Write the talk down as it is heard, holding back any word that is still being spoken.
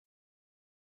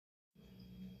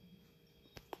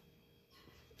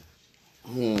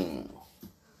Turn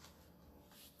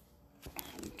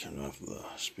off the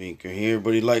speaker here.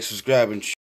 Everybody like, subscribe, and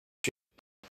check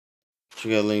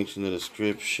out links in the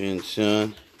description,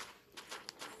 son.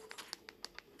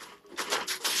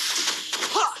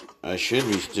 I should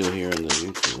be still here on the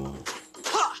YouTube one.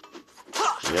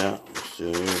 Yeah, I'm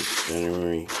still here. It's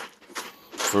January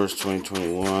 1st,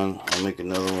 2021. I'll make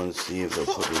another one and see if they'll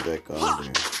put me back on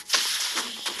there.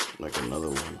 Like another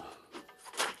one.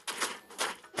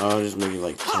 I'll just make it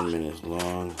like 10 minutes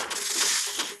long.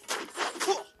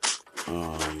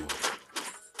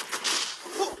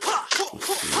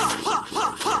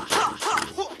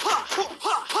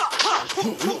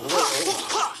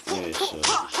 Okay, so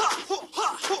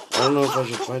I don't know if I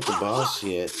should fight the boss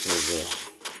yet,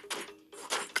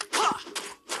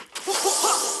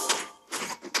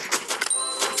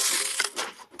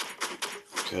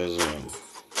 because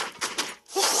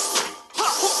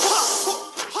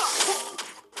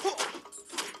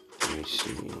let me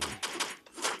see.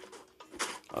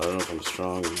 I don't know if I'm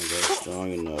strong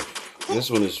enough. This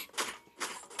one is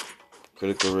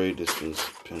critical rate, distance,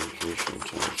 penetration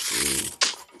times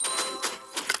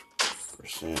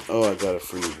 3%. Oh, I got a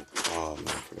free. Oh man, I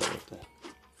forgot about that.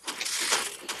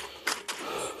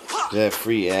 They have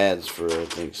free ads for I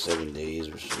think 7 days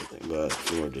or something, but a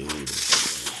few more days or something.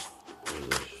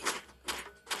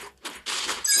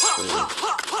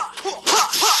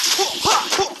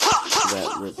 That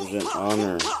represent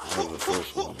honor. I have the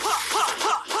first one.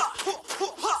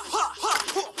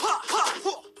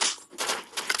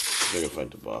 I gotta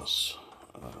fight the boss.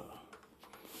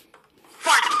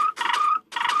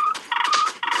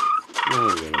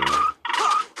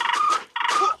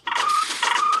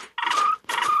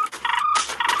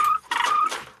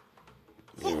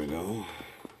 There we go.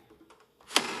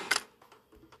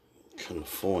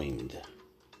 Confined.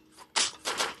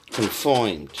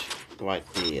 Right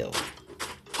there.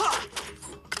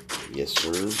 Yes,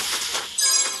 sir.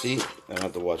 See? I don't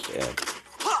have to watch the ad.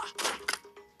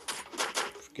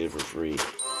 Get it for free.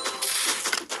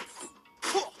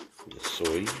 The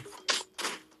soy.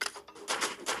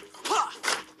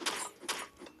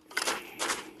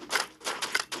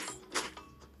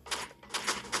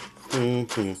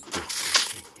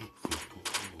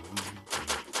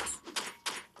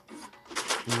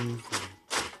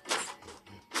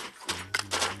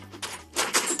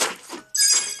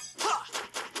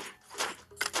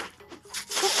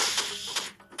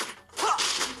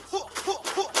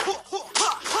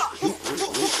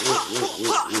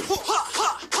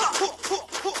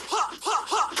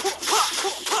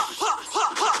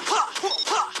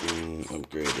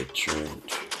 Upgraded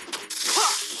church.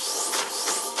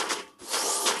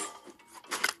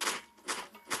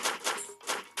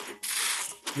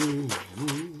 I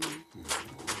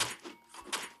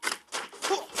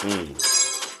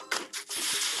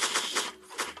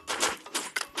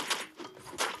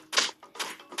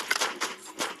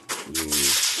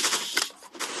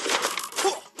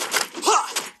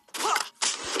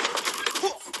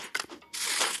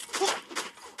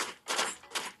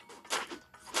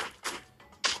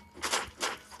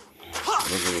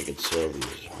don't think I could sell these.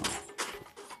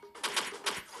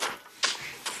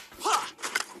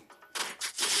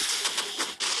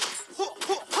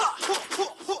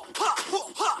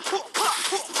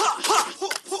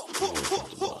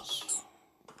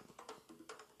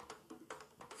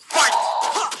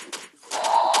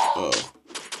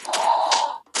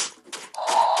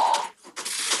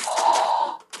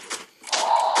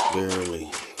 Barely.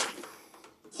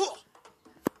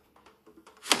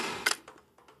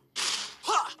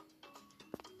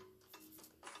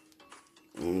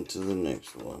 On to the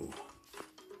next one.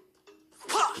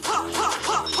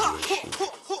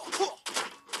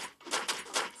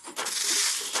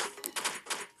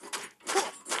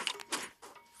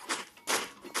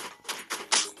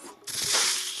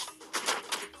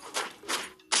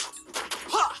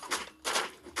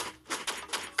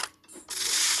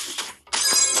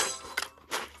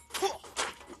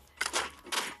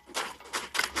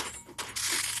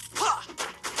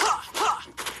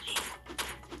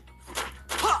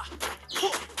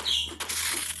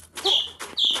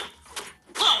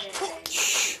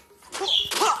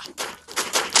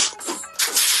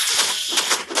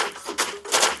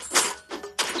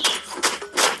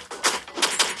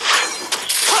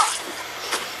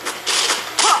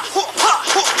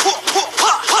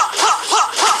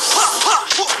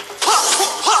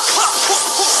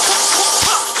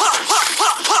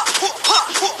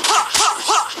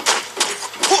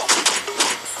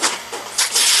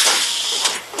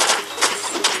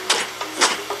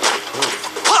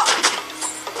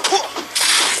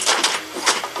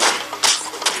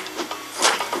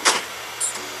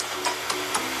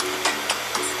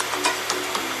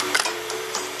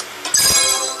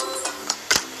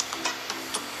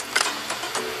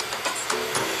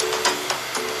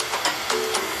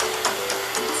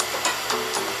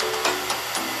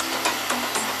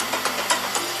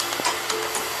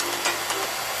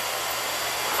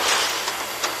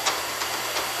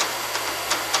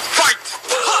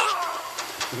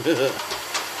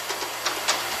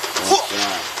 One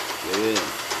shot. Good.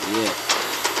 Yeah.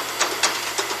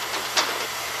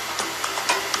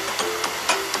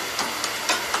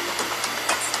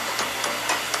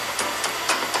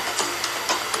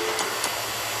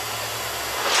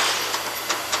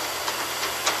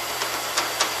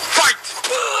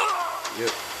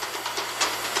 Yep.